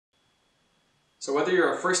So whether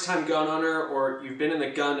you're a first-time gun owner or you've been in the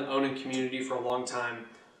gun owning community for a long time,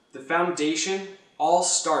 the foundation all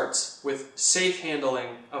starts with safe handling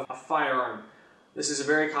of a firearm. This is a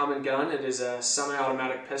very common gun. It is a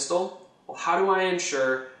semi-automatic pistol. Well, how do I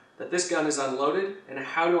ensure that this gun is unloaded, and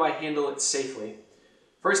how do I handle it safely?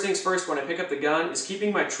 First things first, when I pick up the gun, is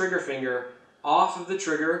keeping my trigger finger off of the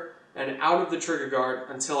trigger and out of the trigger guard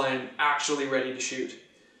until I am actually ready to shoot.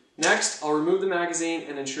 Next, I'll remove the magazine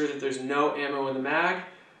and ensure that there's no ammo in the mag.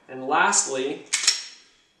 And lastly,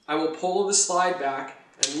 I will pull the slide back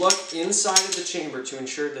and look inside of the chamber to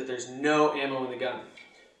ensure that there's no ammo in the gun.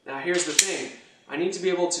 Now here's the thing, I need to be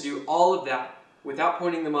able to do all of that without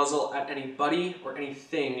pointing the muzzle at anybody or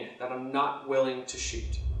anything that I'm not willing to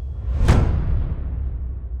shoot.